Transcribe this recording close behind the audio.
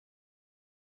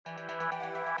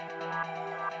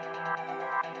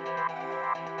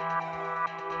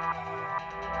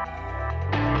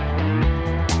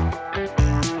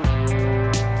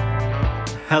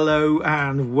Hello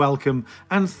and welcome,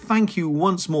 and thank you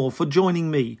once more for joining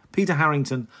me, Peter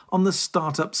Harrington, on the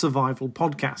Startup Survival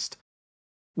Podcast.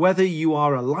 Whether you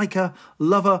are a liker,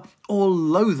 lover or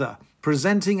loather,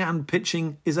 presenting and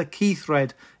pitching is a key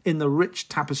thread in the rich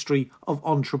tapestry of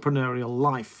entrepreneurial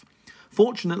life.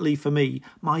 Fortunately for me,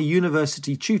 my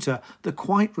university tutor, the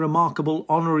quite remarkable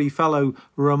honorary fellow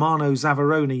Romano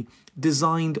Zavaroni,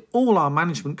 designed all our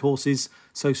management courses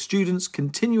so students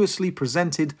continuously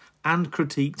presented and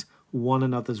critiqued one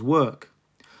another's work.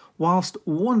 Whilst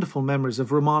wonderful memories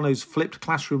of Romano's flipped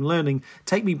classroom learning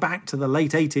take me back to the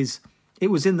late 80s, it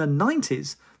was in the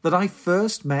 90s that I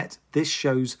first met this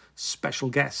show's special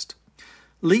guest.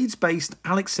 Leeds-based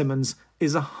Alex Simmons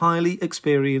is a highly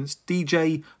experienced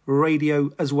DJ,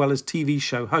 radio as well as TV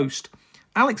show host.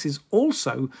 Alex is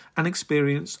also an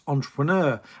experienced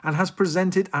entrepreneur and has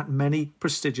presented at many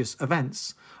prestigious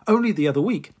events. Only the other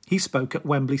week, he spoke at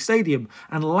Wembley Stadium,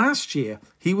 and last year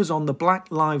he was on the Black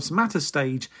Lives Matter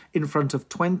stage in front of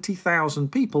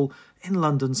 20,000 people in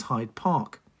London's Hyde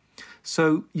Park.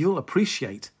 So you'll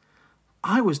appreciate,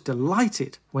 I was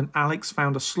delighted when Alex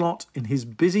found a slot in his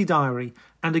busy diary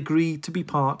and agreed to be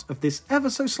part of this ever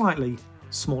so slightly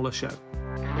smaller show.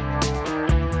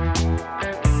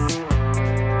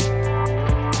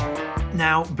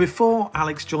 Now, before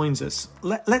Alex joins us,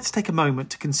 let's take a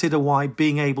moment to consider why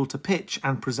being able to pitch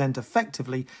and present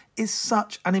effectively is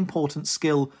such an important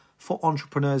skill for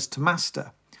entrepreneurs to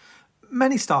master.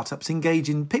 Many startups engage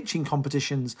in pitching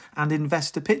competitions and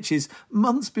investor pitches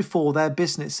months before their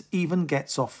business even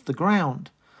gets off the ground.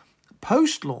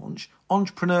 Post-launch,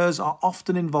 entrepreneurs are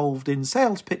often involved in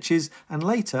sales pitches and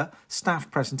later staff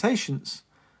presentations.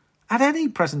 At any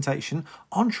presentation,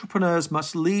 entrepreneurs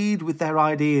must lead with their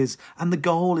ideas, and the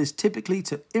goal is typically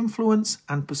to influence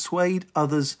and persuade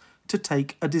others to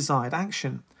take a desired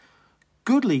action.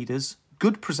 Good leaders,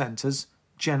 good presenters,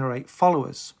 generate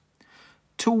followers.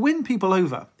 To win people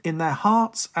over in their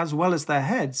hearts as well as their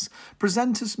heads,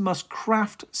 presenters must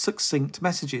craft succinct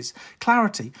messages.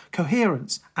 Clarity,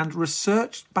 coherence, and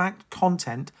research-backed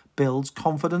content builds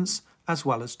confidence as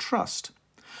well as trust.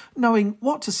 Knowing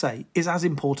what to say is as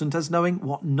important as knowing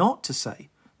what not to say.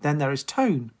 Then there is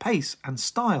tone, pace, and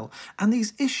style, and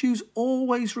these issues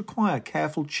always require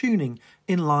careful tuning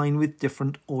in line with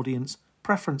different audience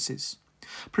preferences.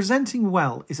 Presenting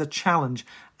well is a challenge,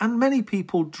 and many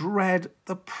people dread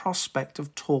the prospect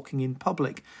of talking in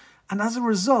public, and as a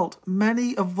result,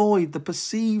 many avoid the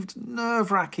perceived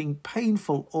nerve-wracking,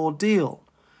 painful ordeal.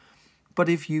 But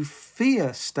if you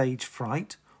fear stage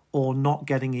fright, or not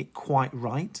getting it quite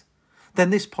right, then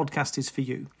this podcast is for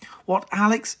you. What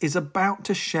Alex is about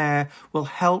to share will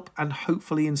help and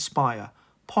hopefully inspire,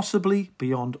 possibly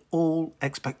beyond all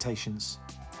expectations.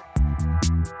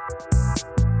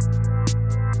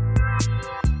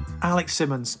 Alex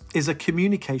Simmons is a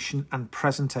communication and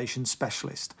presentation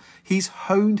specialist. He's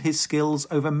honed his skills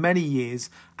over many years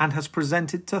and has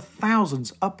presented to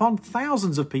thousands upon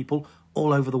thousands of people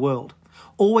all over the world.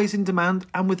 Always in demand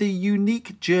and with a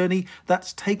unique journey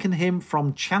that's taken him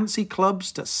from chancy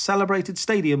clubs to celebrated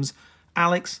stadiums,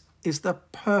 Alex is the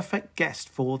perfect guest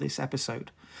for this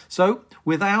episode. So,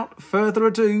 without further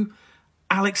ado,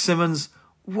 Alex Simmons,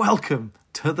 welcome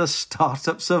to the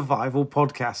Startup Survival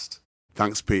Podcast.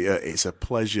 Thanks, Peter. It's a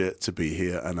pleasure to be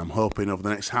here, and I'm hoping over the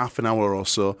next half an hour or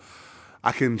so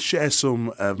I can share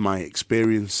some of my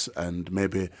experience and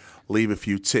maybe leave a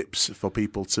few tips for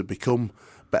people to become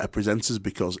better presenters,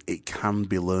 because it can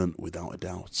be learnt without a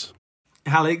doubt.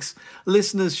 Alex,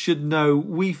 listeners should know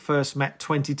we first met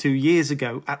 22 years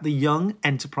ago at the Young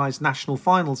Enterprise National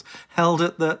Finals held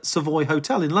at the Savoy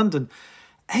Hotel in London.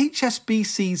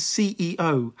 HSBC's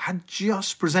CEO had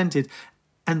just presented,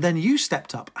 and then you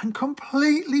stepped up and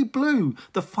completely blew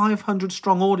the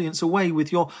 500-strong audience away with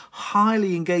your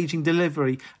highly engaging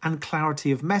delivery and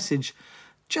clarity of message.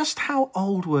 Just how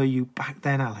old were you back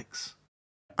then, Alex?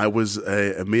 I was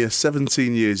a mere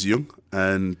 17 years young,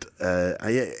 and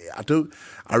I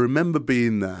remember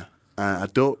being there. I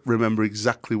don't remember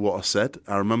exactly what I said.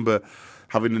 I remember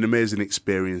having an amazing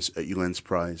experience at Young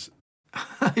Enterprise.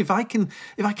 If I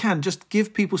can just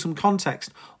give people some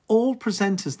context, all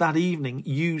presenters that evening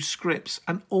used scripts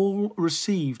and all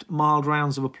received mild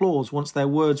rounds of applause once their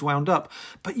words wound up.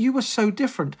 But you were so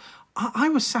different. I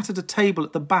was sat at a table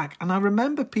at the back, and I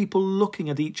remember people looking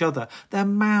at each other, their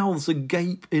mouths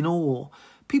agape in awe.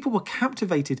 People were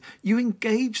captivated. You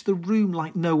engaged the room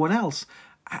like no one else.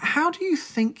 How do you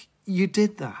think you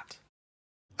did that?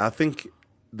 I think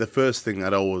the first thing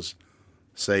I'd always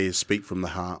say is speak from the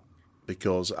heart,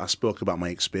 because I spoke about my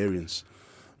experience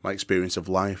of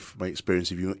life, my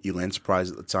experience of Young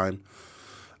Enterprise at the time.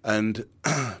 And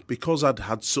because I'd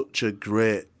had such a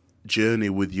great journey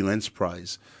with Young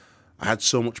Enterprise, I had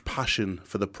so much passion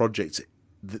for the project,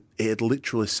 that it had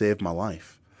literally saved my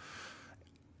life.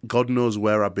 God knows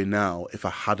where I'd be now if I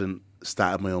hadn't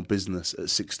started my own business at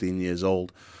 16 years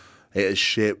old. It has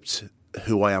shaped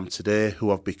who I am today, who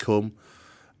I've become.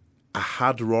 I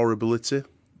had raw ability,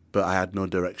 but I had no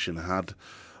direction. I had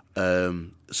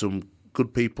some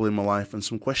good people in my life and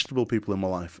some questionable people in my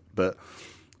life. But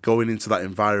going into that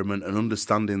environment and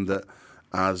understanding that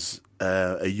as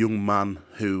a young man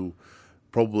who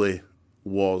probably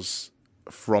was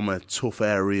from a tough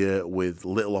area with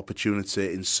little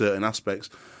opportunity in certain aspects,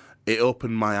 it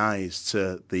opened my eyes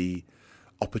to the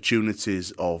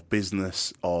opportunities of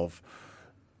business, of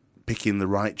picking the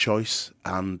right choice,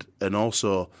 and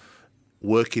also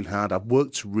working hard. I've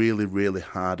worked really, really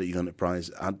hard at Young Enterprise.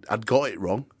 I'd got it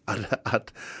wrong.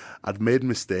 I'd made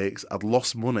mistakes. I'd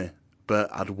lost money, but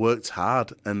I'd worked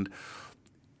hard, and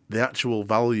the actual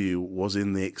value was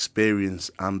in the experience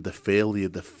and the failure.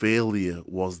 The failure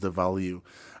was the value.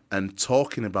 And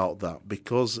talking about that,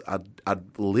 because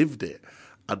I'd lived it,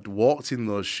 I'd walked in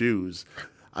those shoes,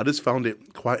 I just found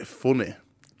it quite funny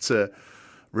to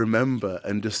remember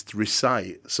and just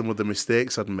recite some of the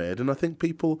mistakes I'd made. And I think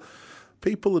people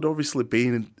had obviously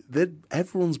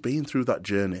everyone's been through that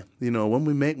journey. You know, when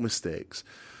we make mistakes,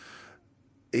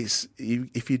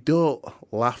 if you don't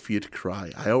laugh, you'd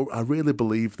cry. I really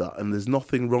believe that, and there's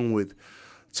nothing wrong with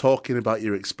talking about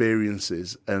your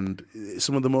experiences. And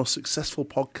some of the most successful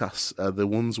podcasts are the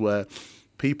ones where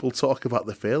people talk about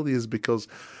the failures, because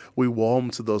we warm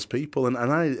to those people. And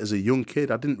I, as a young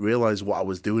kid, I didn't realise what I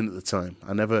was doing at the time.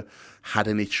 I never had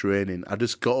any training. I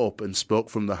just got up and spoke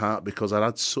from the heart because I'd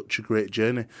had such a great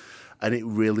journey. And it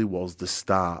really was the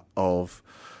start of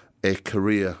a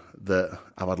career that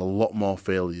I've had a lot more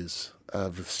failures.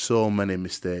 I've so many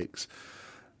mistakes,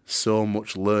 so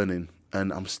much learning,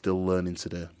 and I'm still learning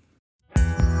today.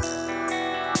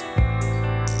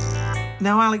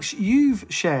 Now, Alex, you've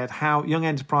shared how Young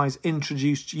Enterprise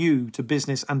introduced you to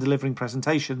business and delivering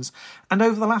presentations, and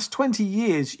over the last 20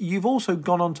 years, you've also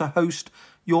gone on to host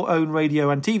your own radio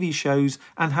and TV shows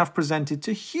and have presented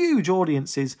to huge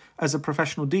audiences as a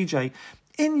professional DJ.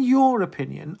 In your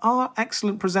opinion, are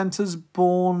excellent presenters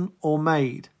born or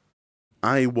made?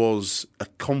 I was a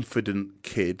confident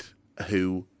kid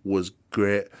who was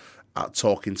great at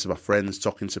talking to my friends,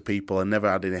 talking to people. I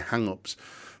never had any hang-ups.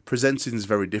 Presenting is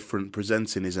very different.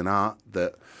 Presenting is an art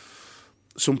that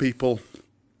some people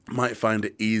might find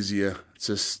it easier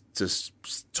to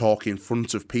talk in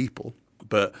front of people,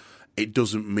 but it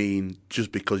doesn't mean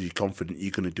just because you're confident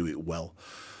you're going to do it well.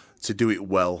 To do it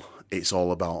well, it's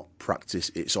all about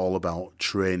practice. It's all about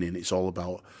training. It's all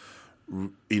about,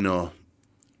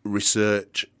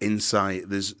 research, insight.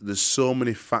 There's so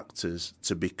many factors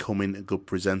to becoming a good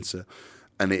presenter,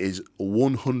 and it is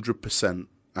 100%,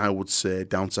 I would say,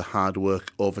 down to hard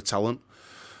work over talent.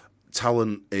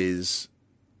 Talent is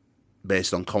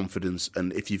based on confidence,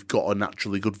 and if you've got a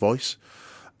naturally good voice,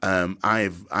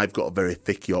 I've got a very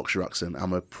thick Yorkshire accent.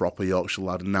 I'm a proper Yorkshire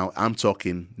lad, and now I'm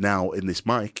talking in this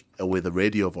mic with a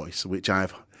radio voice, which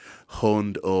I've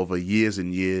honed over years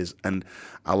and years, and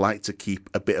I like to keep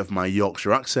a bit of my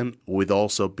Yorkshire accent with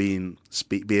also being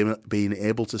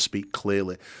able to speak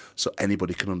clearly so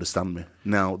anybody can understand me.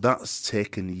 Now, that's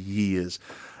taken years.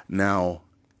 Now,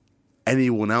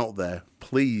 anyone out there,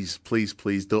 please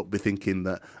don't be thinking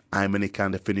that I'm any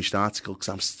kind of finished article, because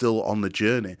I'm still on the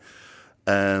journey.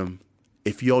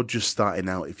 If you're just starting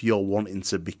out, if you're wanting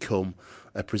to become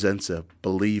a presenter,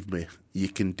 believe me, you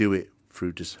can do it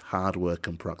through just hard work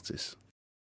and practice.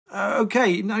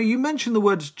 Okay, now you mentioned the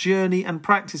words journey and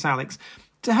practice, Alex.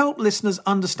 To help listeners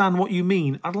understand what you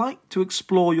mean, I'd like to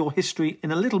explore your history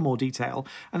in a little more detail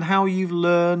and how you've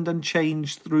learned and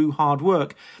changed through hard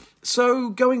work. So,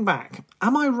 going back,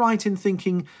 am I right in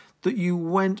thinking that you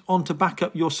went on to back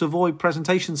up your Savoy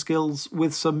presentation skills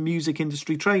with some music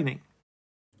industry training?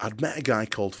 I'd met a guy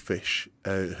called Fish,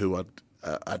 who I'd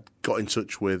got in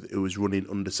touch with, who was running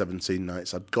under 17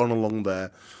 nights. I'd gone along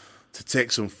there to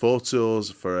take some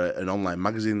photos for an online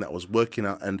magazine that I was working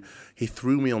at, and he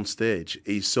threw me on stage.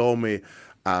 He saw me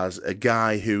as a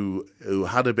guy who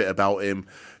had a bit about him,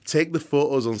 take the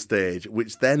photos on stage,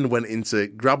 which then went into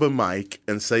grab a mic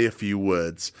and say a few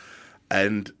words.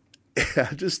 And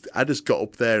I just got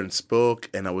up there and spoke,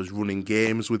 and I was running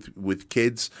games with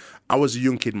kids. I was a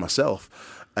young kid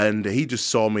myself, and he just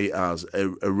saw me as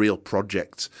a real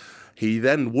project. He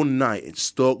then, one night at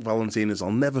Stoke Valentino's,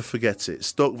 I'll never forget it,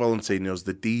 Stoke Valentino's,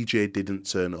 the DJ didn't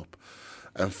turn up.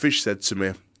 And Fish said to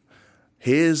me,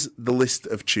 here's the list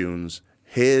of tunes,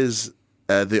 here's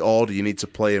the order you need to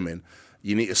play them in.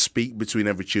 You need to speak between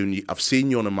every tune. I've seen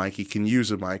you on a mic, you can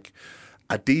use a mic.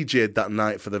 I DJ'd that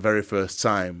night for the very first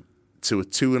time to a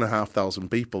 2,500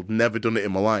 people, never done it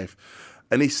in my life.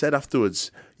 And he said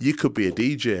afterwards, you could be a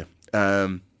DJ.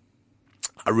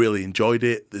 I really enjoyed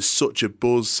it. There's such a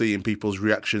buzz seeing people's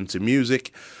reaction to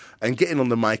music and getting on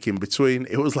the mic in between.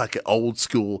 It was like an old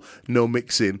school, no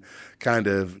mixing kind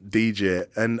of DJ.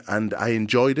 And I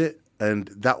enjoyed it. And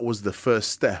that was the first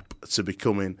step to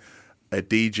becoming a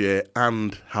DJ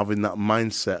and having that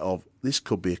mindset of this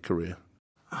could be a career.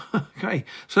 Okay,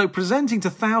 so presenting to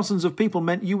thousands of people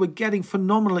meant you were getting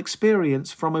phenomenal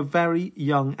experience from a very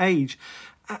young age.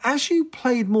 As you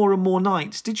played more and more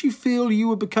nights, did you feel you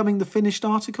were becoming the finished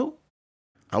article?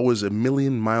 I was a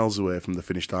million miles away from the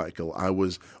finished article. I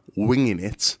was winging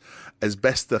it as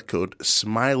best I could,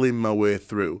 smiling my way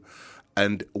through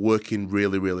and working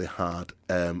really, really hard.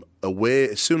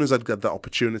 As soon as I'd got that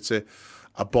opportunity,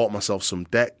 I bought myself some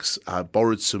decks, I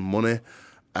borrowed some money,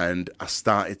 and I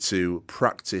started to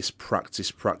practice.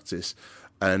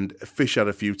 And Fish had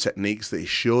a few techniques that he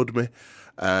showed me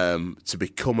to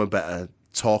become a better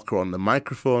talker on the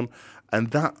microphone,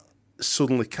 and that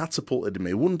suddenly catapulted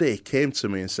me. One day he came to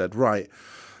me and said, right,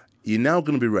 you're now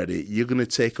going to be ready. You're going to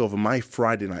take over my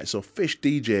Friday night. So Fish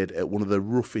DJ'd at one of the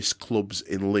roughest clubs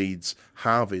in Leeds,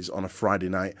 Harvey's, on a Friday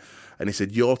night. And he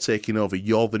said, you're taking over.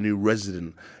 You're the new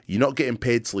resident. You're not getting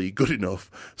paid till you're good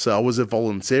enough. So I was a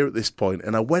volunteer at this point,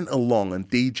 and I went along and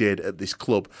DJ'd at this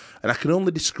club. And I can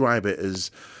only describe it as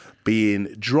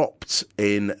being dropped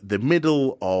in the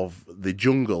middle of the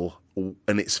jungle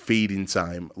and it's feeding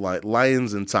time. Like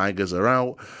lions and tigers are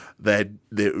out. They're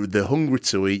hungry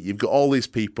to eat. You've got all these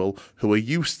people who are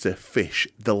used to Fish,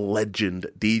 the legend,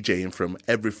 DJing from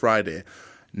every Friday.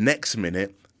 Next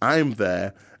minute, I'm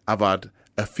there. I've had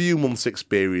a few months'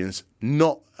 experience,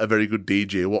 not a very good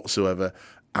DJ whatsoever,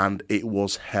 and it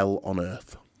was hell on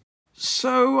earth.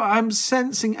 So I'm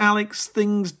sensing, Alex,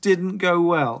 things didn't go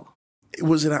well. It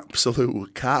was an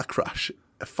absolute car crash.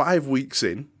 5 weeks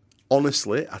in,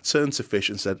 honestly, I turned to Fish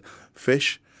and said,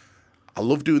 Fish, I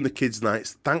love doing the kids'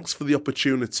 nights. Thanks for the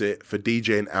opportunity for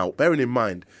DJing out. Bearing in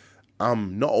mind,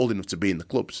 I'm not old enough to be in the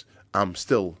clubs. I'm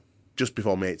still just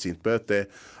before my 18th birthday,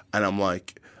 and I'm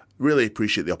like, really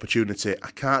appreciate the opportunity.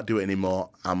 I can't do it anymore.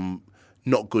 I'm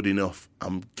not good enough.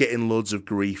 I'm getting loads of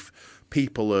grief.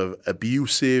 People are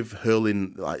abusive,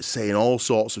 hurling, like saying all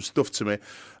sorts of stuff to me.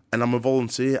 And I'm a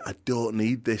volunteer. I don't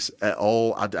need this at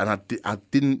all. I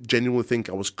didn't genuinely think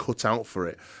I was cut out for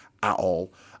it at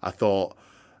all. I thought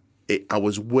I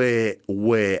was way,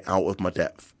 way out of my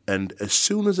depth. And as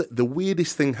soon as the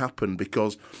weirdest thing happened,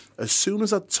 because as soon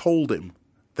as I told him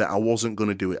that I wasn't going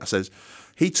to do it,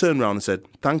 he turned around and said,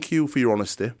 thank you for your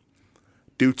honesty.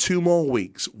 Do 2 more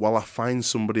weeks while I find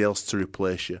somebody else to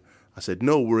replace you. I said,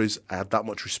 no worries. I had that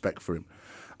much respect for him.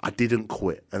 I didn't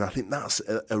quit. And I think that's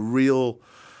a real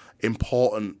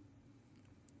important.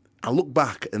 I look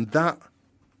back, and that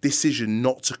decision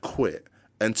not to quit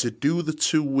and to do the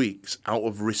 2 weeks out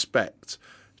of respect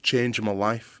changed my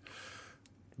life,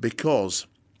 because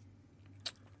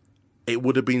it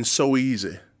would have been so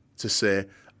easy to say,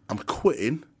 I'm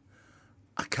quitting,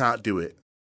 I can't do it.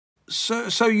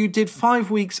 So you did 5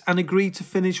 weeks and agreed to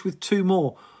finish with 2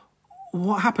 more.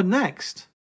 What happened next?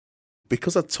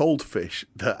 Because I told Fish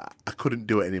that I couldn't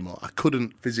do it anymore. I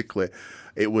couldn't physically.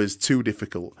 It was too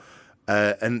difficult.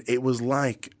 And it was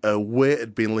like a weight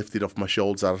had been lifted off my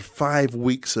shoulders. I had 5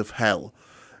 weeks of hell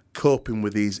coping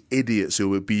with these idiots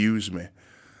who abused me.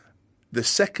 The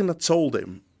second I told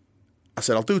him, I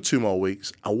said, I'll do 2 more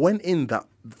weeks. I went in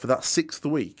for that 6th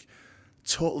week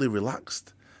totally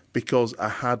relaxed, because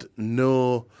I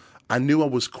knew I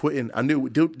was quitting. I knew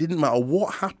it didn't matter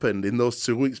what happened in those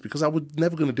 2 weeks, because I was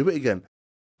never going to do it again.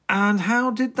 And how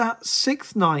did that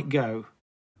 6th night go?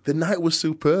 The night was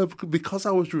superb because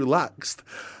I was relaxed.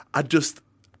 I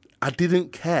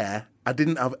didn't care. I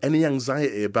didn't have any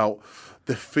anxiety about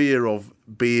the fear of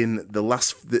being the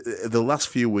last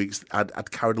few weeks. I'd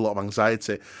carried a lot of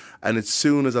anxiety, and as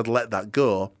soon as I'd let that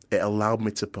go, it allowed me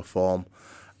to perform.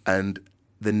 And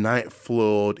the night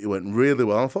flowed. It went really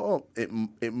well. I thought,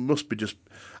 it must be just.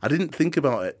 I didn't think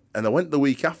about it, and I went the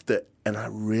week after, and I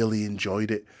really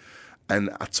enjoyed it. And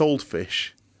I told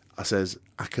Fish, I says,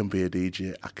 I can be a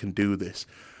DJ. I can do this.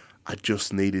 I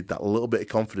just needed that little bit of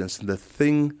confidence.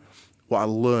 And what I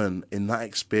learned in that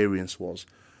experience was,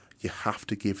 you have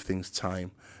to give things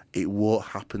time. It won't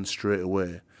happen straight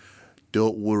away.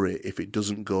 don't worry if it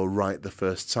doesn't go right the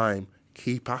first time.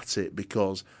 Keep at it,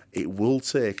 because it will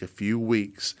take a few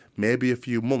weeks, maybe a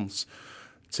few months,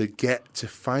 to get to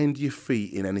find your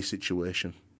feet in any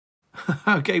situation.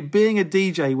 Okay, being a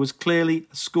DJ was clearly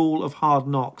a school of hard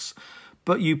knocks,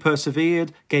 but you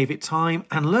persevered, gave it time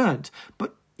and learnt.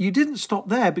 But you didn't stop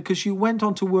there, because you went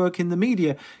on to work in the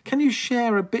media. Can you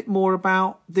share a bit more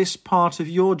about this part of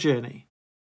your journey?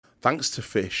 Thanks to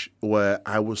Fish, where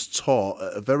I was taught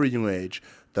at a very young age,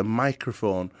 the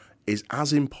microphone is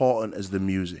as important as the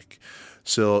music.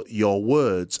 So your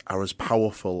words are as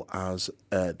powerful as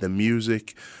the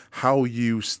music. How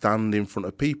you stand in front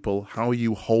of people, how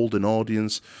you hold an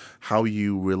audience, how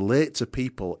you relate to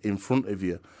people in front of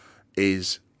you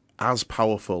is as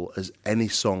powerful as any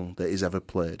song that is ever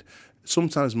played.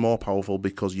 Sometimes more powerful,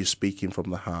 because you're speaking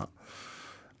from the heart.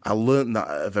 I learned that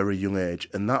at a very young age,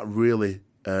 and that really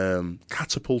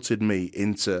catapulted me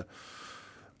into,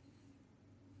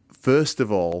 first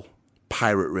of all,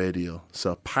 pirate radio.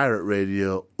 So pirate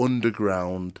radio,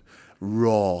 underground,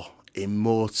 raw,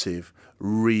 emotive,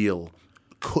 real,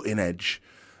 cutting edge.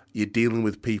 You're dealing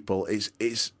with people.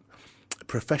 It's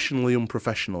professionally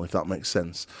unprofessional, if that makes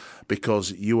sense,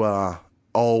 because you are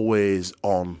always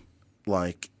on,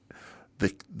 like,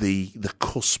 the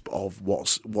cusp of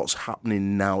what's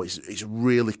happening now. It's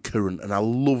really current, and I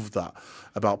love that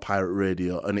about pirate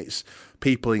radio. And it's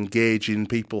people engaging,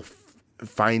 people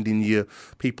finding you,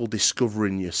 people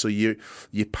discovering you. So you're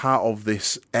part of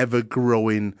this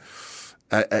ever-growing,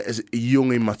 as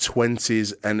young in my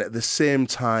 20s, and at the same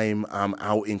time I'm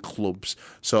out in clubs.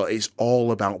 So it's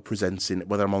all about presenting,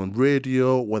 whether I'm on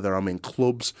radio, whether I'm in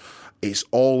clubs. It's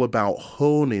all about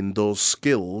honing those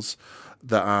skills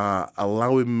that are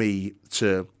allowing me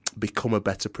to become a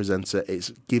better presenter. It's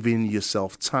giving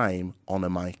yourself time on a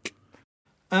mic.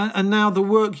 And now the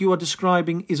work you are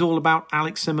describing is all about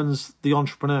Alex Simmons, the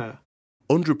entrepreneur.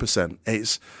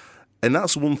 100%. And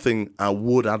that's one thing I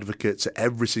would advocate to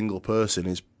every single person,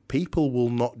 is people will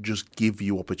not just give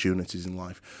you opportunities in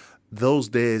life. Those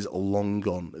days are long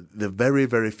gone. They're very,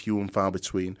 very few and far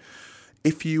between.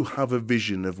 If you have a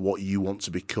vision of what you want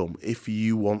to become, if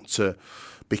you want to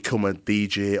become a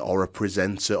DJ or a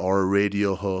presenter or a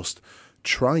radio host,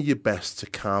 try your best to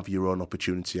carve your own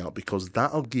opportunity out, because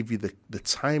that'll give you the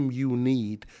time you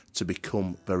need to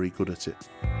become very good at it.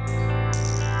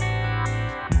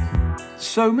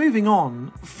 So moving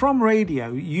on, from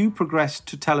radio you progressed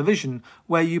to television,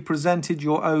 where you presented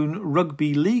your own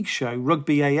rugby league show,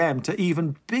 Rugby AM, to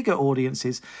even bigger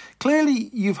audiences. Clearly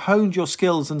you've honed your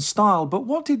skills and style, but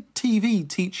what did TV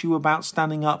teach you about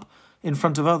standing up in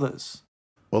front of others?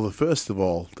 Well, first of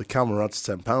all, the camera adds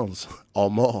 £10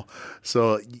 or more.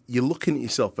 So you're looking at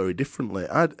yourself very differently.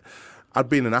 I'd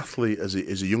been an athlete as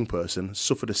a young person,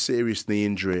 suffered a serious knee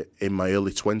injury in my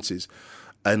early 20s,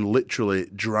 and literally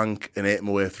drank and ate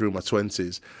my way through my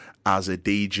 20s as a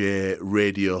DJ,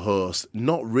 radio host,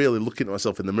 not really looking at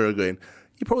myself in the mirror going,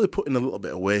 you're probably putting a little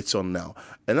bit of weight on now.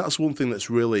 And that's one thing that's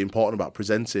really important about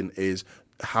presenting, is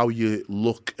how you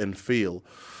look and feel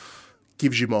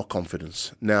gives you more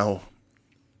confidence. Now,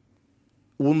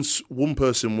 one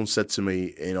person once said to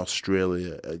me in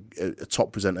Australia, a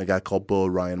top presenter, a guy called Bo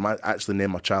Ryan, I actually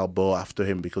named my child Bo after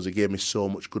him because he gave me so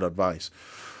much good advice.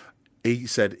 He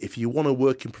said, if you want to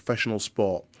work in professional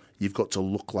sport, you've got to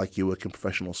look like you work in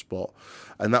professional sport.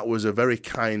 And that was a very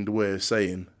kind way of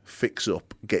saying, fix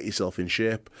up, get yourself in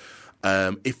shape.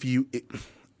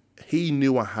 He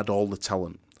knew I had all the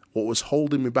talent. What was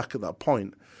holding me back at that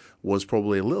point was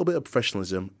probably a little bit of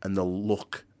professionalism and the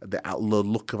look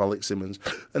of Alex Simmons.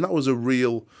 And that was a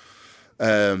real,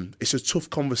 it's a tough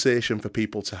conversation for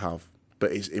people to have,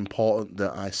 but it's important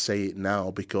that I say it now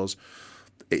because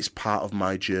it's part of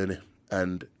my journey.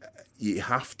 And you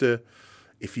have to,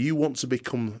 if you want to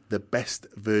become the best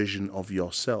version of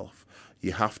yourself,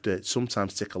 you have to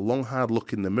sometimes take a long, hard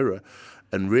look in the mirror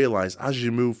and realise as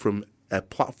you move from a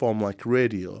platform like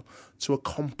radio to a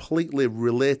completely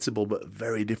relatable but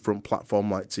very different platform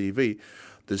like TV,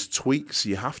 there's tweaks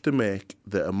you have to make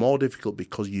that are more difficult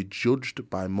because you're judged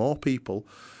by more people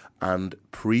and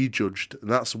prejudged. And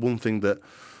that's one thing that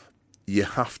you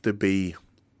have to be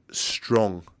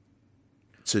strong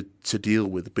to deal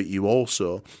with, but you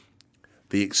also,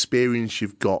 the experience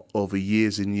you've got over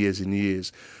years and years and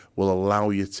years will allow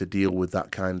you to deal with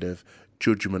that kind of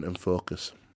judgment and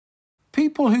focus.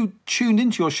 People who tuned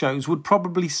into your shows would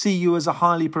probably see you as a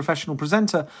highly professional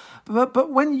presenter,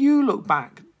 but when you look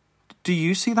back, do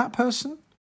you see that person?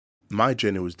 My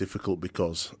journey was difficult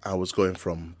because I was going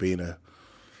from being a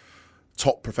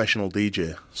top professional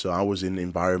DJ, so I was in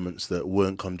environments that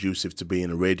weren't conducive to being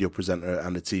a radio presenter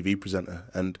and a TV presenter,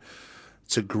 and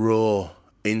to grow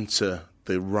into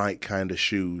the right kind of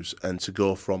shoes and to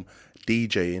go from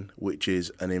DJing, which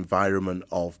is an environment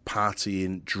of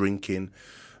partying, drinking,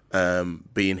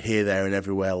 being here, there and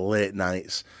everywhere, late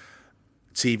nights,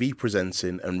 TV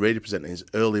presenting and radio presenting is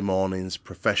early mornings,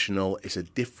 professional. It's a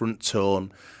different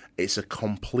tone. It's a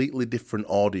completely different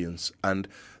audience, and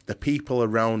the people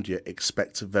around you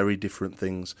expect very different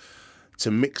things. To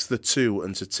mix the two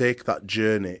and to take that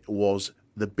journey was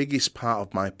the biggest part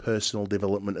of my personal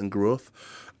development and growth.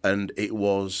 And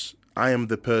I am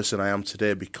the person I am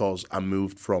today because I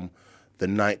moved from the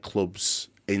nightclubs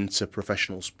into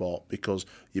professional sport, because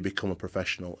you become a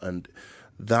professional. And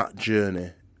that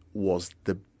journey was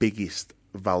the biggest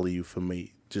value for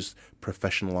me, just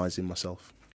professionalising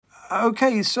myself.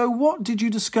 Okay, so what did you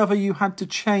discover you had to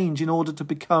change in order to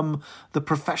become the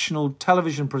professional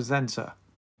television presenter?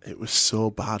 It was so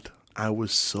bad. I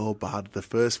was so bad. The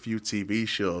first few TV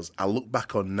shows I look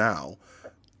back on now,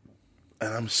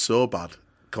 and I'm so bad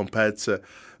compared to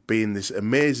being this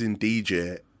amazing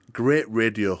DJ, great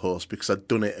radio host, because I'd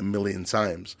done it a million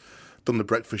times. Done the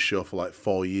breakfast show for like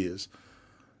 4 years.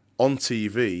 On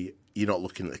TV, you're not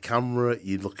looking at the camera,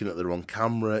 you're looking at the wrong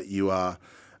camera, you are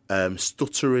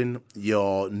stuttering,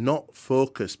 you're not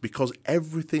focused because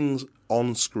everything's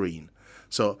on screen.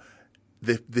 So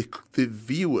the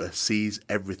viewer sees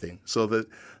everything. So that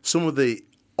some of the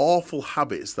awful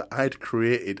habits that I'd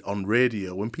created on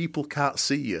radio, when people can't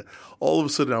see you, all of a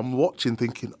sudden I'm watching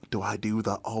thinking, do I do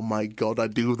that? Oh my God, I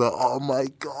do that. Oh my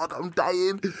God, I'm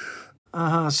dying.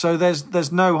 So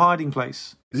there's no hiding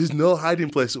place. There's no hiding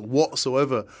place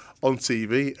whatsoever on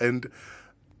TV, and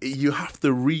you have to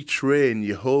retrain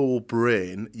your whole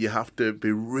brain. You have to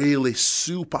be really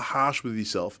super harsh with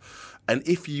yourself. And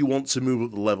if you want to move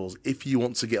up the levels, if you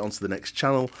want to get onto the next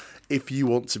channel, if you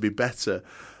want to be better,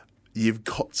 you've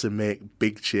got to make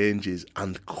big changes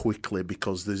and quickly,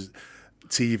 because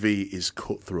TV is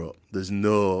cutthroat. There's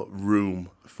no room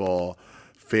for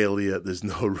failure. There's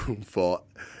no room for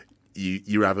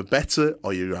you're either better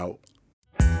or you're out.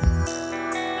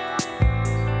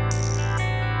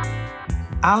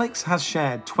 Alex has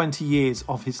shared 20 years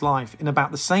of his life in about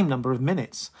the same number of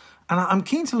minutes, and I'm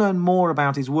keen to learn more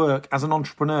about his work as an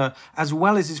entrepreneur, as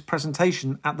well as his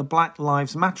presentation at the Black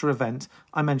Lives Matter event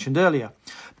I mentioned earlier.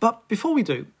 But before we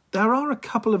do, there are a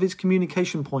couple of his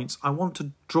communication points I want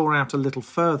to draw out a little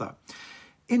further.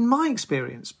 In my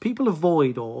experience, people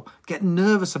avoid or get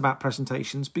nervous about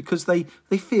presentations because they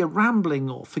fear rambling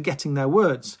or forgetting their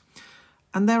words.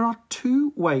 And there are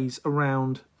two ways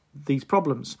around these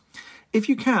problems. If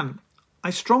you can, I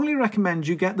strongly recommend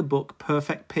you get the book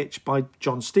Perfect Pitch by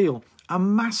John Steele, a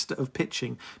master of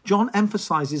pitching. John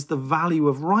emphasises the value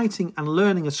of writing and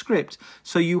learning a script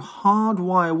so you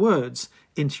hardwire words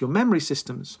into your memory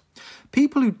systems.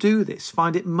 People who do this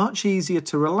find it much easier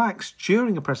to relax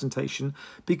during a presentation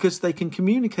because they can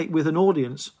communicate with an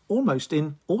audience almost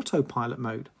in autopilot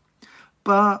mode.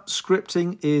 But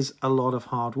scripting is a lot of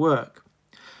hard work.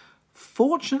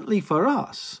 Fortunately for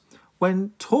us,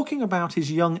 when talking about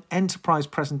his young enterprise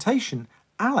presentation,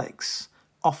 Alex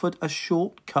offered a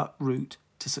shortcut route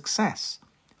to success.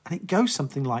 And it goes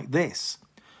something like this.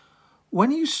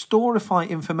 When you storify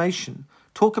information,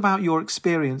 talk about your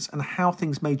experience and how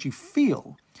things made you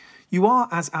feel, you are,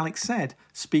 as Alex said,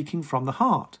 speaking from the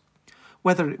heart.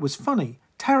 Whether it was funny,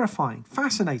 terrifying,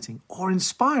 fascinating, or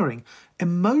inspiring,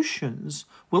 emotions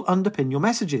will underpin your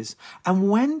messages. And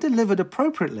when delivered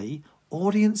appropriately,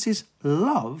 audiences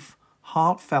love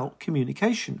heartfelt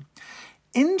communication.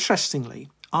 Interestingly,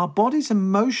 our body's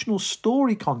emotional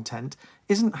story content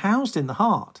isn't housed in the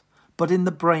heart, but in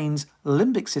the brain's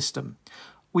limbic system.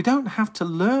 We don't have to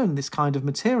learn this kind of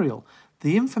material.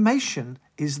 The information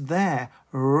is there,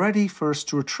 ready for us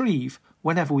to retrieve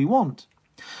whenever we want.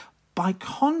 By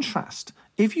contrast,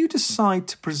 if you decide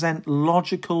to present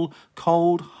logical,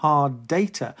 cold, hard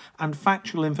data and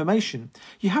factual information,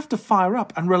 you have to fire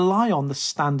up and rely on the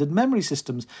standard memory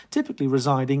systems, typically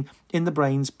residing in the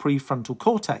brain's prefrontal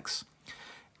cortex.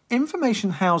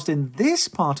 Information housed in this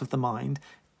part of the mind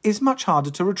is much harder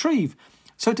to retrieve.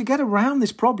 So to get around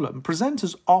this problem,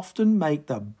 presenters often make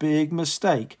the big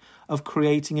mistake of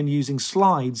creating and using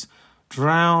slides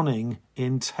drowning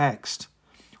in text.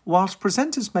 Whilst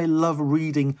presenters may love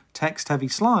reading text-heavy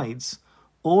slides,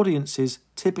 audiences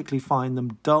typically find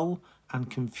them dull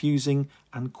and confusing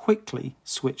and quickly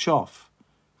switch off.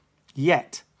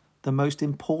 Yet, the most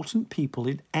important people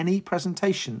in any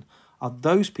presentation are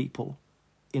those people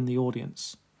in the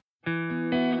audience.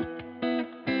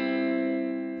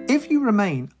 If you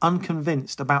remain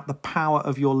unconvinced about the power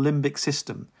of your limbic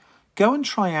system, go and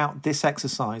try out this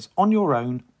exercise on your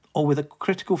own or with a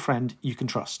critical friend you can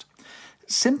trust.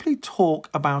 Simply talk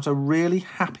about a really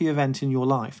happy event in your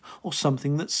life or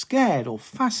something that scared or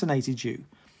fascinated you.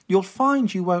 You'll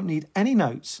find you won't need any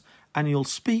notes and you'll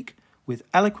speak with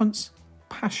eloquence,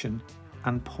 passion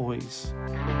and poise.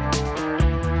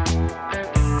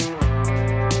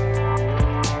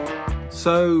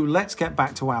 So let's get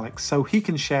back to Alex so he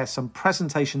can share some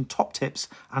presentation top tips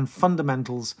and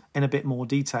fundamentals in a bit more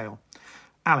detail.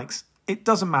 Alex, it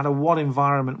doesn't matter what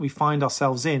environment we find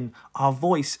ourselves in, our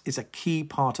voice is a key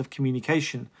part of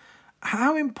communication.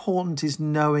 How important is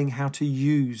knowing how to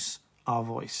use our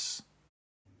voice?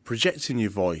 Projecting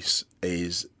your voice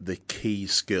is the key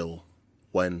skill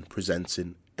when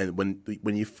presenting. And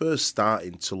when you're first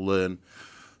starting to learn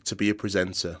to be a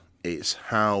presenter, it's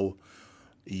how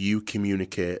you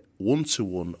communicate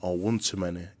one-to-one or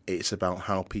one-to-many. It's about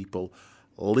how people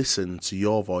listen to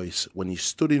your voice when you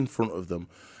stood in front of them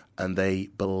and they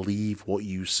believe what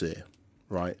you say,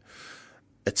 right?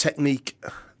 A technique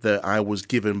that I was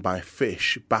given by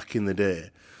Fish back in the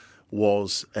day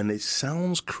was, and it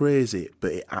sounds crazy,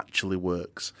 but it actually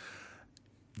works.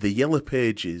 The Yellow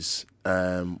Pages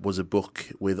was a book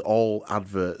with all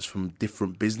adverts from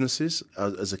different businesses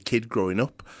as a kid growing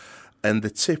up. And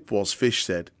the tip was, Fish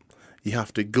said, you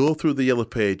have to go through the Yellow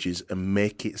Pages and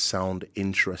make it sound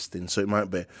interesting. So it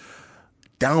might be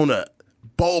down at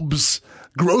Bob's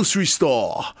grocery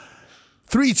store,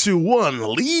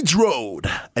 321 Leeds Road.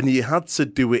 And you had to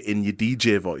do it in your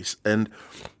DJ voice. And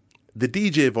the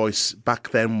DJ voice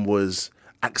back then was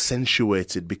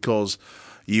accentuated because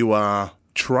you are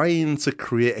trying to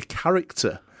create a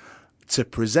character to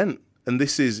present. And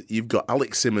this is, you've got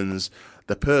Alex Simmons,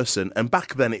 the person, and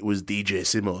back then it was DJ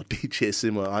Simo. DJ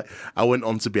Simo. I went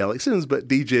on to be Alex Simmons, but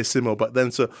DJ Simo back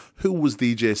then. So who was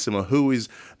DJ Simo? Who is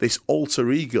this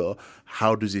alter ego?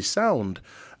 How does he sound?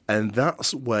 And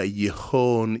that's where you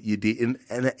hone your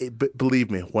but believe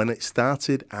me, when it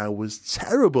started, I was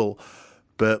terrible.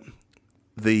 But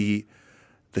the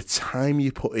time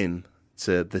you put in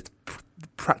to the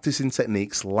practicing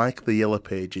techniques like the Yellow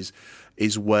Pages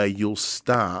is where you'll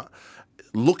start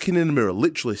looking in a mirror,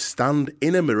 literally stand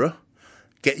in a mirror,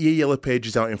 get your Yellow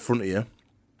Pages out in front of you,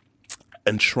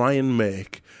 and try and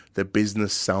make the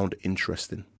business sound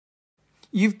interesting.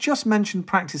 You've just mentioned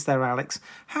practice there, Alex.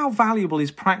 How valuable is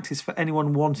practice for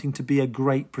anyone wanting to be a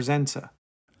great presenter?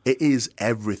 It is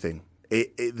everything.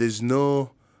 There's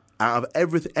no, out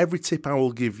of every tip I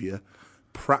will give you,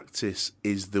 practice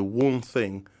is the one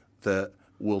thing that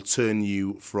will turn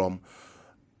you from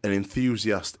an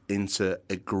enthusiast into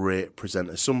a great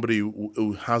presenter, somebody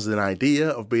who has an idea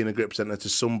of being a great presenter to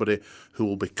somebody who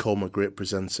will become a great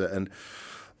presenter. And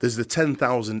there's the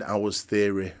 10,000 hours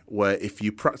theory, where if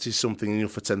you practice something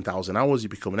enough for 10,000 hours, you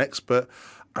become an expert.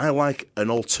 I like an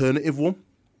alternative one.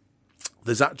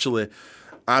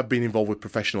 I've been involved with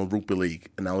professional rugby league,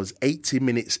 and I was 80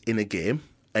 minutes in a game,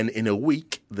 and in a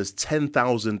week, there's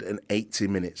 10,080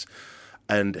 minutes.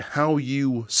 And how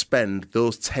you spend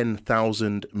those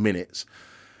 10,000 minutes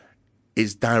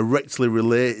is directly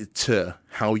related to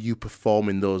how you perform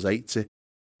in those 80.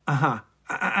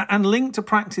 And linked to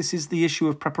practice is the issue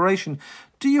of preparation.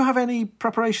 Do you have any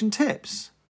preparation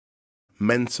tips?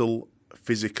 Mental,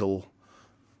 physical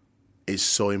is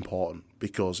so important,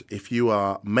 because if you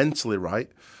are mentally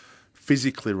right,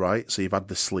 physically right, so you've had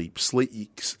the sleep,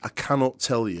 I cannot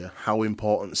tell you how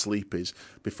important sleep is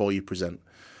before you present.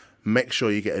 Make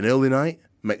sure you get an early night.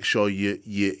 Make sure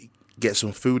you get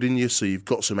some food in you so you've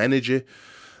got some energy.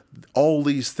 All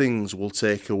these things will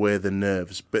take away the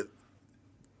nerves. But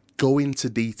go into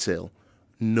detail.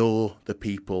 Know the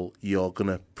people you're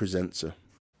going to present to.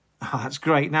 That's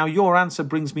great. Now, your answer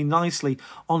brings me nicely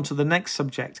onto the next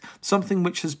subject, something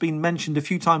which has been mentioned a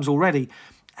few times already.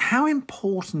 How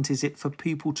important is it for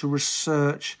people to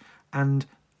research and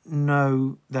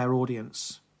know their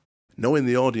audience? Knowing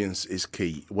the audience is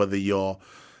key.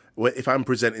 If I'm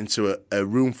presenting to a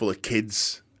room full of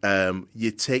kids,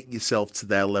 you take yourself to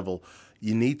their level.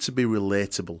 You need to be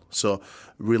relatable. So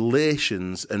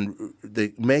relations and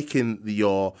making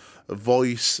your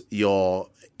voice, your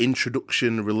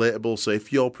introduction relatable. So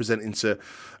if you're presenting to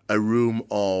a room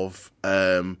of,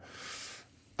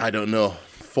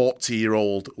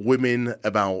 40-year-old women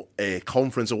about a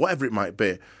conference or whatever it might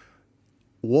be,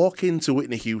 walk into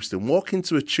Whitney Houston, walk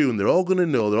into a tune they're all going to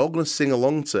know, they're all going to sing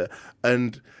along to,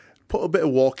 and put a bit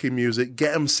of walking music,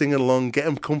 get them singing along, get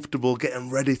them comfortable, get them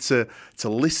ready to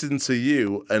listen to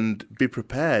you and be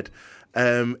prepared.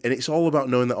 And it's all about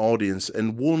knowing the audience.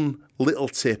 And one little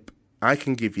tip I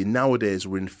can give you nowadays,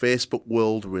 we're in Facebook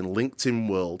world, we're in LinkedIn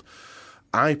world.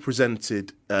 I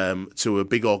presented to a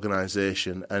big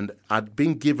organisation, and I'd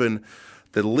been given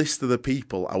the list of the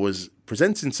people I was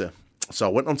presenting to. So I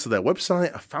went onto their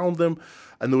website, I found them,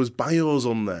 and there was bios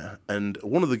on there. And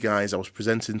one of the guys I was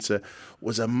presenting to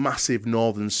was a massive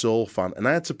Northern Soul fan, and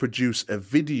I had to produce a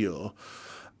video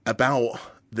about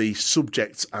the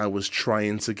subject I was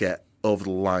trying to get over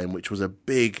the line, which was a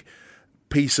big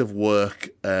piece of work,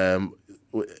 a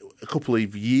couple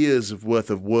of years of worth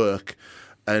of work,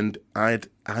 and I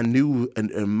knew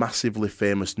a massively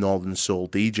famous Northern Soul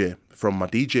DJ from my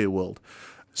DJ world.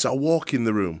 So I walk in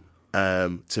the room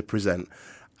to present.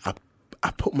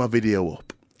 I put my video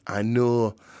up. I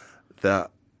know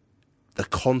that the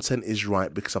content is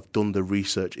right because I've done the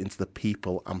research into the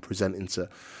people I'm presenting to.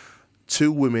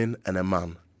 2 women and a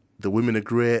man. The women are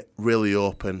great, really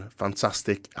open,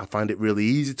 fantastic. I find it really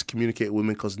easy to communicate with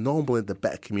women because normally they're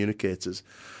better communicators.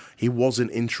 He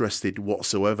wasn't interested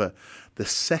whatsoever. The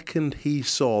second he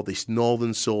saw this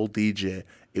Northern Soul DJ,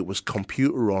 it was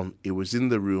computer on, it was in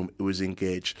the room, it was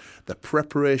engaged. The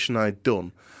preparation I'd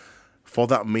done for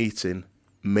that meeting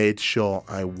made sure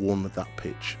I won that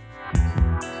pitch.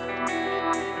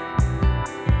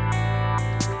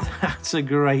 That's a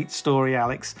great story,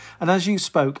 Alex. And as you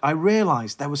spoke, I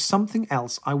realised there was something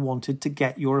else I wanted to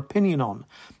get your opinion on.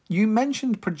 You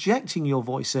mentioned projecting your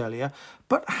voice earlier,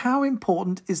 but how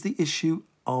important is the issue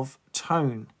of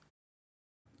tone?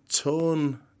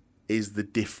 Tone is the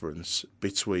difference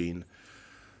between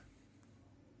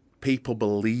people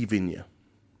believing you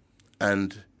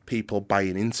and people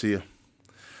buying into you.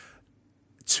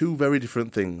 2 very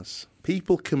different things.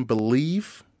 People can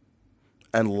believe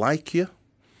and like you,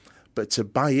 but to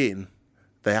buy in,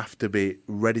 they have to be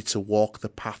ready to walk the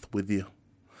path with you.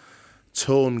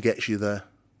 Tone gets you there.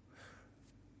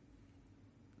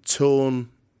 Tone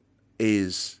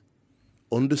is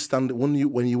understanding. When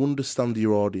you understand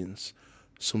your audience,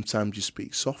 sometimes you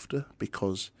speak softer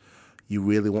because you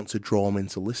really want to draw them in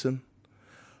to listen.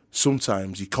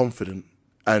 Sometimes you're confident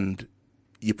and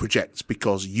you project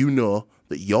because you know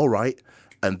that you're right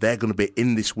and they're going to be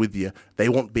in this with you. They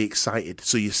want to be excited.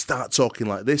 So you start talking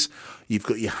like this. You've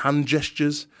got your hand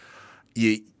gestures.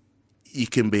 You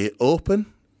can be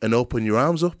open and open your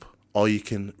arms up, or you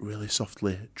can really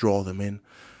softly draw them in.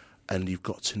 And you've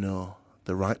got to know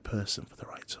the right person for the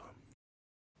right time.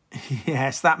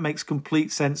 Yes, that makes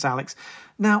complete sense, Alex.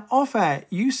 Now, off air,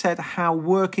 you said how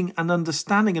working and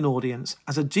understanding an audience,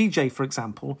 as a DJ, for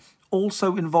example,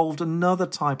 also involved another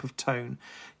type of tone.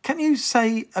 Can you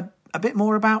say a bit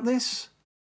more about this?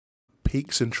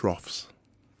 Peaks and troughs.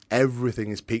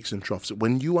 Everything is peaks and troughs.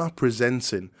 When you are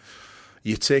presenting,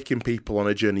 you're taking people on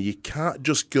a journey. You can't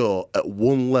just go at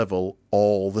one level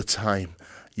all the time.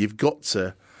 You've got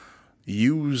to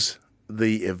use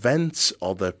the event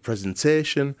or the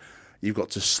presentation. You've got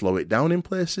to slow it down in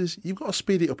places. You've got to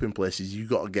speed it up in places. You've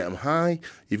got to get them high.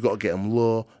 You've got to get them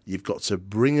low. You've got to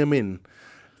bring them in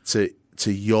to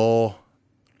your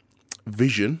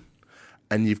vision,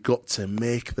 and you've got to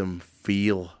make them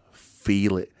feel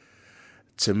it.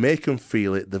 To make them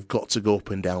feel it, they've got to go up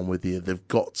and down with you. They've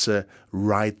got to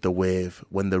ride the wave.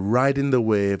 When they're riding the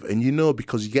wave, and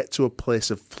because you get to a place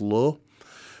of flow,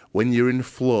 when you're in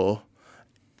flow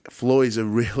is a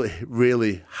really,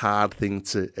 really hard thing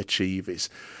to achieve. It's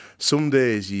some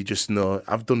days you just know.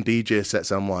 I've done DJ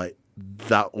sets, I'm like,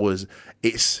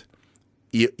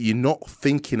 you're not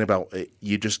thinking about it,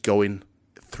 you're just going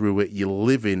through it. You're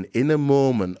living in a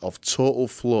moment of total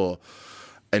flow,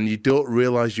 and you don't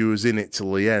realise you was in it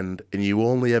till the end, and you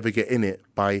only ever get in it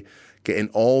by getting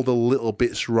all the little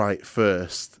bits right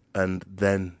first, and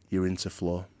then you're into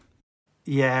flow.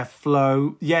 Yeah,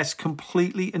 flow. Yes,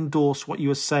 completely endorse what you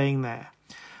were saying there.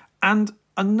 And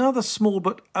another small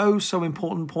but oh so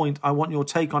important point I want your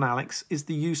take on, Alex, is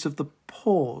the use of the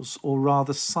pause, or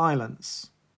rather silence.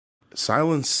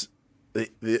 Silence,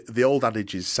 the old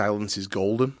adage is silence is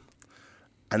golden.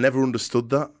 I never understood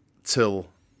that till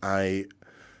I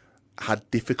had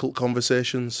difficult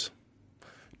conversations.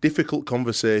 Difficult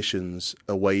conversations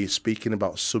are where you're speaking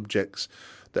about subjects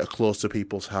that are close to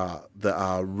people's heart, that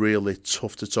are really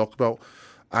tough to talk about.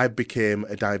 I became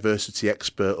a diversity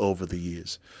expert over the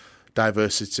years.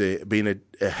 Diversity, being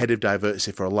a head of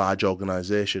diversity for a large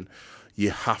organisation,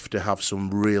 you have to have some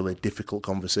really difficult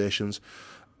conversations.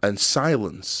 And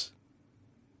silence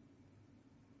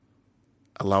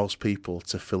allows people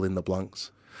to fill in the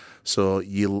blanks. So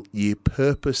you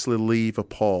purposely leave a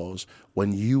pause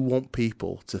when you want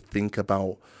people to think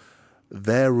about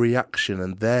their reaction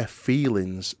and their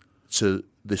feelings to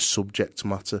the subject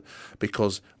matter,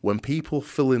 because when people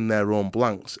fill in their own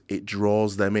blanks, it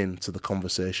draws them into the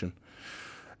conversation,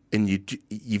 and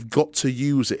you've got to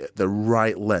use it at the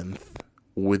right length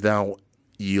without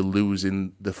you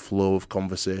losing the flow of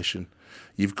conversation.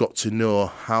 You've got to know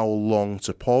how long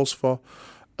to pause for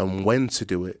and when to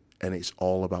do it, and it's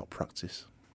all about practice.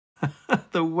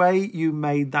 The way you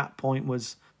made that point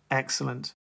was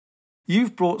excellent.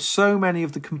 You've brought so many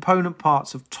of the component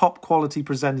parts of top quality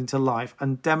presenting to life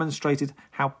and demonstrated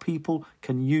how people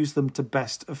can use them to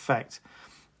best effect.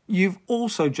 You've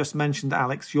also just mentioned,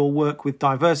 Alex, your work with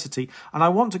diversity, and I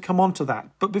want to come on to that.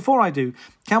 But before I do,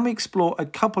 can we explore a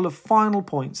couple of final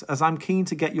points, as I'm keen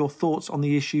to get your thoughts on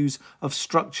the issues of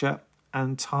structure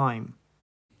and time?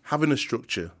 Having a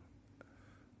structure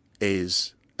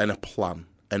and a plan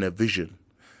and a vision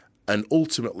and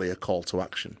ultimately a call to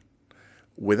action.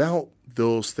 Without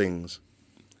those things,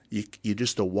 you're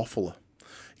just a waffler.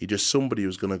 You're just somebody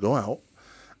who's going to go out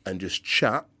and just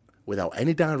chat without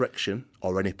any direction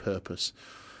or any purpose.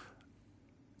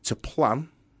 To plan,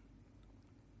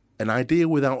 an idea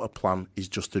without a plan is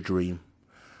just a dream.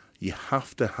 You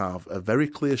have to have a very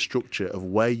clear structure of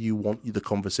where you want the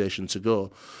conversation to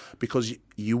go, because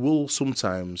you will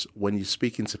sometimes, when you're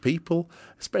speaking to people,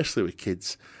 especially with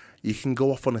kids, you can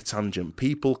go off on a tangent.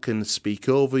 People can speak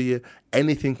over you.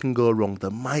 Anything can go wrong. The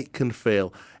mic can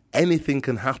fail. Anything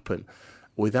can happen.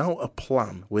 Without a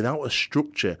plan, without a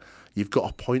structure, you've got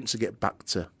a point to get back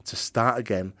to start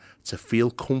again, to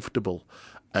feel comfortable,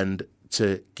 and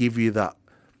to give you that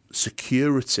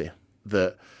security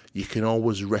that you can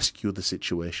always rescue the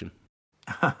situation.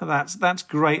 That's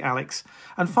great, Alex.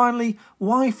 And finally,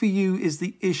 why for you is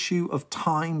the issue of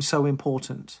time so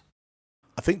important?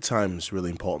 I think time's really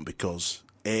important because,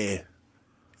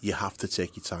 you have to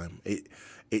take your time.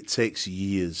 It takes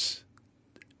years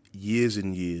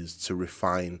and years to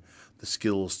refine the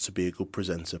skills to be a good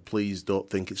presenter. Please don't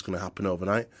think it's going to happen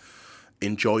overnight.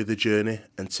 Enjoy the journey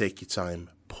and take your time.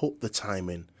 Put the time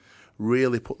in.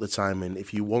 Really put the time in.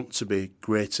 If you want to be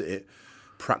great at it,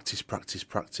 practice, practice,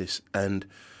 practice. And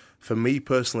for me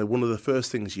personally, one of the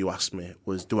first things you asked me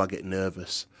was, do I get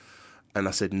nervous? And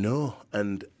I said no,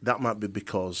 and that might be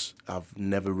because I've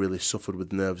never really suffered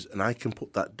with nerves, and I can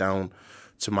put that down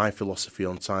to my philosophy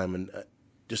on time. And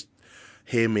just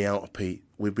hear me out, Pete.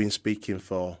 We've been speaking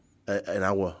for an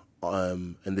hour,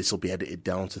 and this will be edited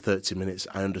down to 30 minutes.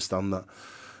 I understand that.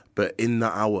 But in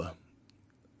that hour,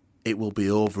 it will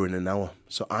be over in an hour.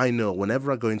 So I know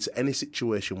whenever I go into any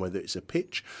situation, whether it's a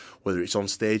pitch, whether it's on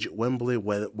stage at Wembley,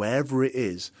 wherever it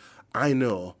is, I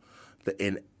know that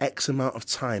in X amount of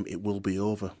time it will be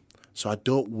over. So I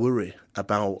don't worry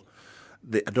about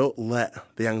I don't let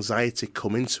the anxiety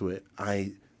come into it.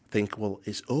 I think, well,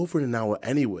 it's over in an hour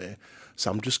anyway, so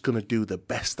I'm just going to do the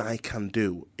best I can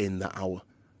do in that hour.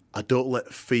 I don't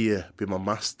let fear be my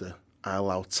master. I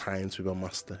allow time to be my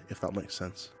master, if that makes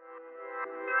sense.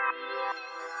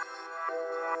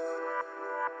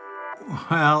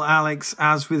 Well, Alex,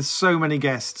 as with so many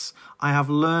guests, I have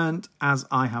learned as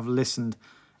I have listened.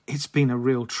 It's been a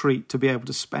real treat to be able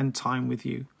to spend time with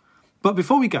you. But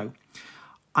before we go,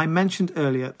 I mentioned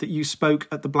earlier that you spoke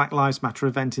at the Black Lives Matter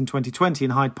event in 2020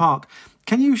 in Hyde Park.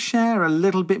 Can you share a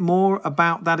little bit more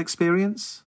about that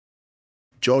experience?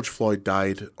 George Floyd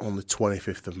died on the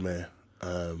 25th of May.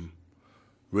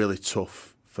 Really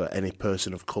tough for any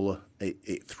person of colour.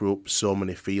 It threw up so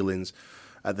many feelings.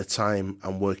 At the time,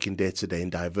 I'm working day to day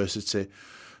in diversity,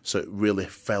 so it really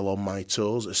fell on my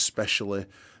toes, especially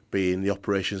being the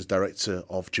operations director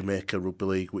of Jamaica Rugby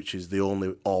League, which is the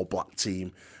only all-black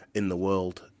team in the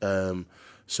world.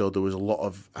 So there was a lot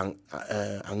of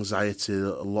anxiety,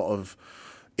 a lot of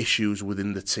issues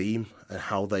within the team and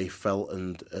how they felt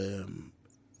and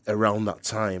around that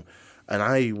time. And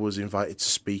I was invited to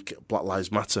speak at Black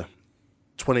Lives Matter,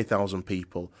 20,000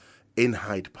 people in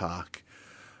Hyde Park.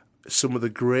 Some of the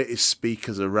greatest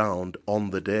speakers around on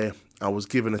the day. I was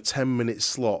given a 10-minute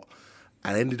slot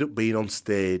and ended up being on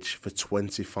stage for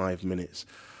 25 minutes.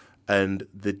 And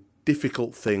the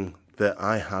difficult thing that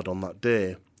I had on that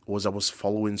day was I was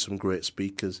following some great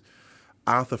speakers.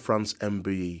 Arthur Franz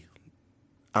MBE,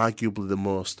 arguably the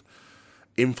most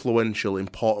influential,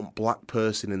 important black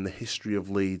person in the history of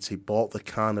Leeds. He brought the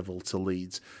carnival to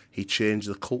Leeds. He changed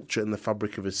the culture and the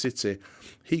fabric of a city.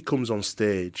 He comes on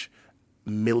stage,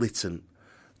 militant,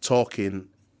 talking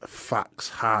facts,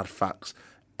 hard facts.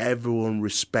 Everyone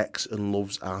respects and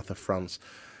loves Arthur Franz.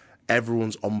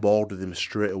 Everyone's on board with him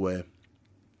straight away.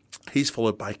 He's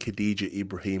followed by Khadija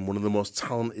Ibrahim, one of the most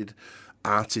talented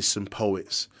artists and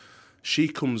poets. She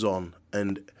comes on,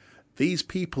 and these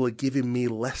people are giving me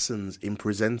lessons in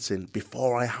presenting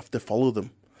before I have to follow them.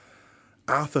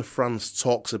 Arthur Franz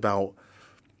talks about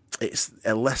it's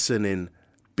a lesson in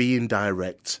being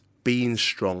direct, being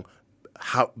strong,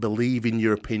 believe in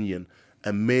your opinion.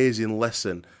 Amazing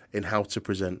lesson in how to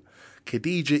present.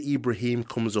 Khadija Ibrahim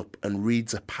comes up and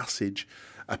reads a passage,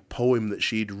 a poem that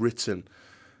she'd written.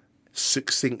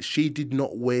 Succinct. She did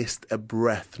not waste a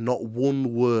breath, not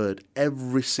one word.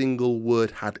 Every single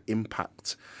word had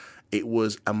impact. It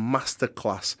was a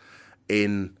masterclass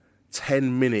in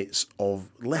 10 minutes of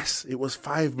less. It was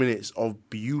 5 minutes of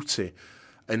beauty.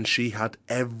 And she had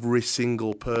every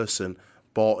single person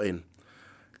bought in.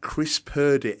 Chris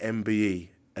Purdy, MBE,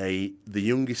 the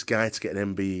youngest guy to get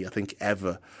an MBE, I think,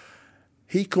 ever.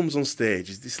 He comes on stage,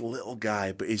 he's this little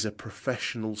guy, but he's a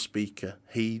professional speaker.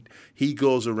 He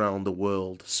goes around the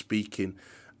world speaking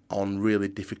on really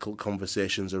difficult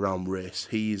conversations around race.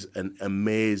 He's an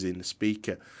amazing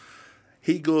speaker.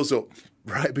 He goes up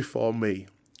right before me,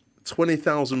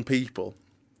 20,000 people,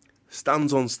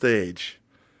 stands on stage,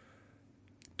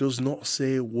 does not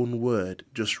say one word,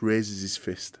 just raises his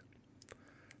fist.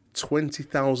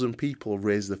 20,000 people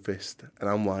raise the fist, and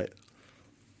I'm like,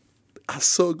 that's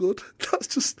so good.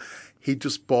 He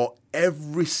just brought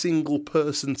every single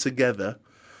person together.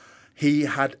 He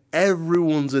had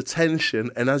everyone's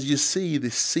attention, and as you see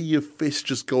this sea of fists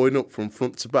just going up from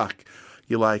front to back,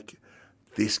 you're like,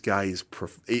 this guy is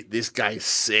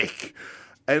sick.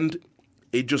 And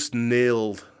he just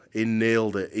nailed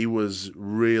it. He was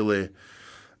really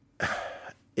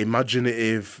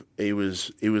imaginative. He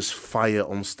was fire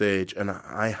on stage, and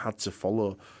I had to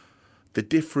follow. The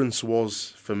difference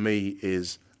was, for me,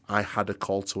 is I had a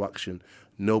call to action.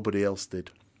 Nobody else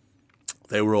did.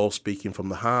 They were all speaking from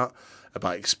the heart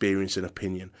about experience and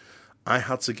opinion. I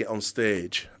had to get on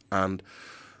stage and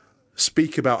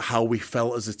speak about how we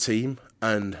felt as a team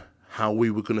and how we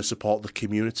were going to support the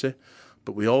community.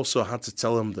 But we also had to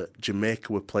tell them that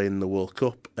Jamaica were playing the World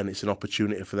Cup, and it's an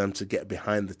opportunity for them to get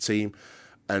behind the team.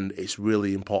 And it's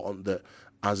really important that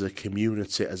as a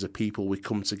community, as a people, we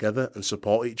come together and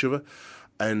support each other.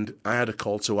 And I had a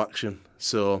call to action.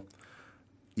 So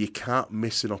you can't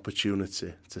miss an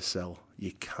opportunity to sell.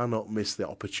 You cannot miss the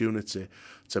opportunity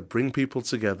to bring people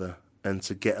together and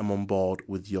to get them on board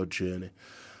with your journey.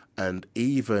 And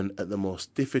even at the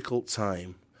most difficult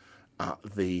time, at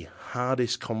the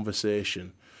hardest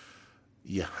conversation,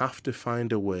 you have to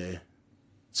find a way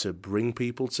to bring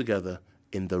people together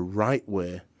in the right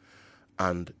way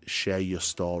and share your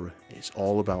story. It's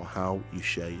all about how you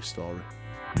share your story.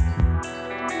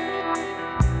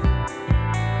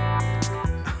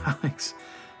 Alex,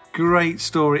 great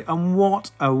story, and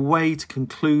what a way to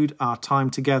conclude our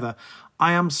time together.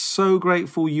 I am so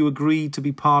grateful you agreed to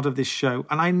be part of this show,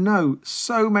 and I know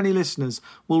so many listeners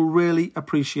will really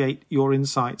appreciate your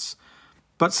insights.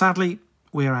 But sadly,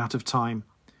 we're out of time.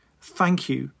 Thank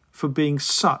you for being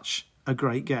such a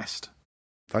great guest.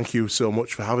 Thank you so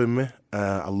much for having me.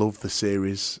 I love the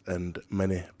series, and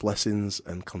many blessings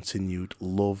and continued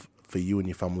love for you and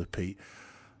your family, Pete.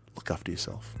 Look after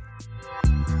yourself.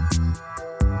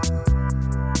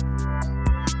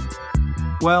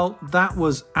 Well, that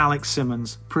was Alex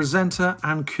Simmons, presenter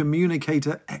and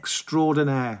communicator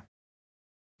extraordinaire.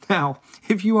 Now,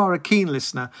 if you are a keen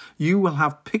listener, you will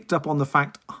have picked up on the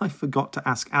fact I forgot to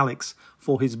ask Alex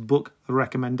for his book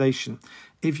recommendation.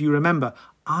 If you remember,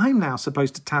 I'm now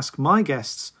supposed to task my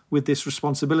guests with this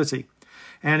responsibility.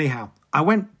 Anyhow, I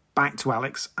went back to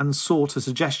Alex and sought a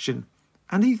suggestion,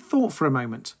 and he thought for a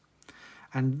moment.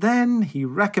 And then he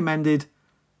recommended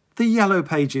the Yellow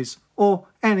Pages, or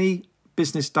any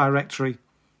business directory.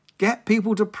 Get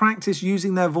people to practice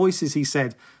using their voices, he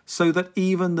said, so that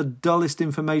even the dullest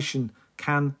information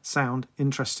can sound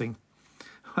interesting.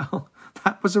 Well,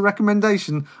 that was a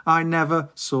recommendation I never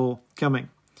saw coming.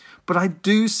 But I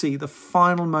do see the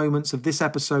final moments of this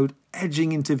episode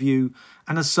edging into view,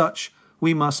 and as such,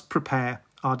 we must prepare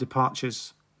our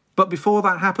departures. But before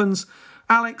that happens,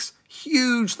 Alex,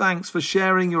 huge thanks for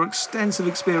sharing your extensive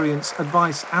experience,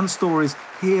 advice and stories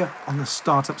here on the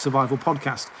Startup Survival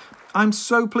Podcast. I'm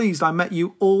so pleased I met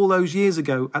you all those years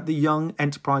ago at the Young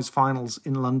Enterprise Finals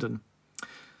in London.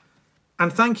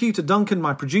 And thank you to Duncan,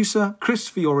 my producer, Chris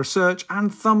for your research,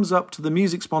 and thumbs up to the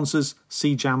music sponsors,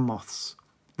 Seajam Moths.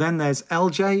 Then there's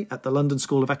LJ at the London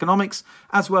School of Economics,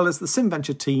 as well as the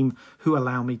SimVenture team who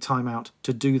allow me time out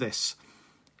to do this.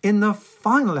 In the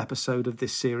final episode of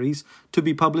this series, to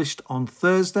be published on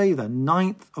Thursday, the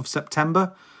 9th of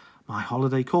September, my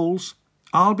holiday calls,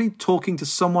 I'll be talking to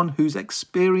someone who's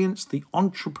experienced the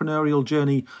entrepreneurial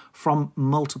journey from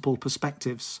multiple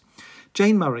perspectives.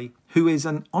 Jane Murray, who is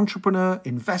an entrepreneur,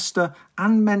 investor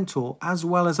and mentor, as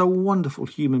well as a wonderful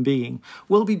human being,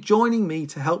 will be joining me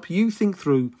to help you think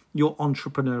through your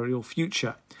entrepreneurial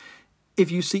future. If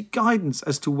you seek guidance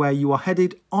as to where you are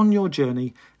headed on your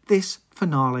journey, this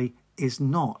finale is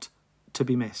not to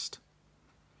be missed.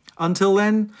 Until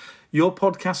then, Your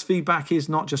podcast feedback is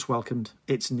not just welcomed,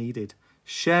 it's needed.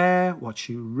 Share what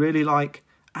you really like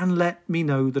and let me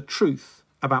know the truth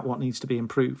about what needs to be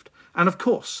improved. And of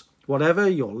course, whatever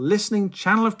your listening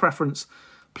channel of preference,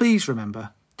 please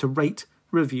remember to rate,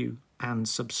 review and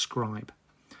subscribe.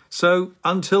 So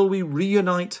until we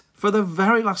reunite for the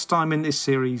very last time in this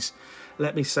series,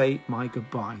 let me say my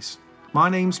goodbyes. My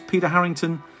name's Peter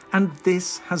Harrington and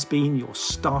this has been your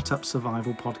Startup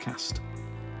Survival Podcast.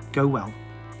 Go well,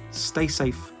 stay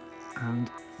safe and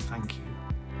thank you.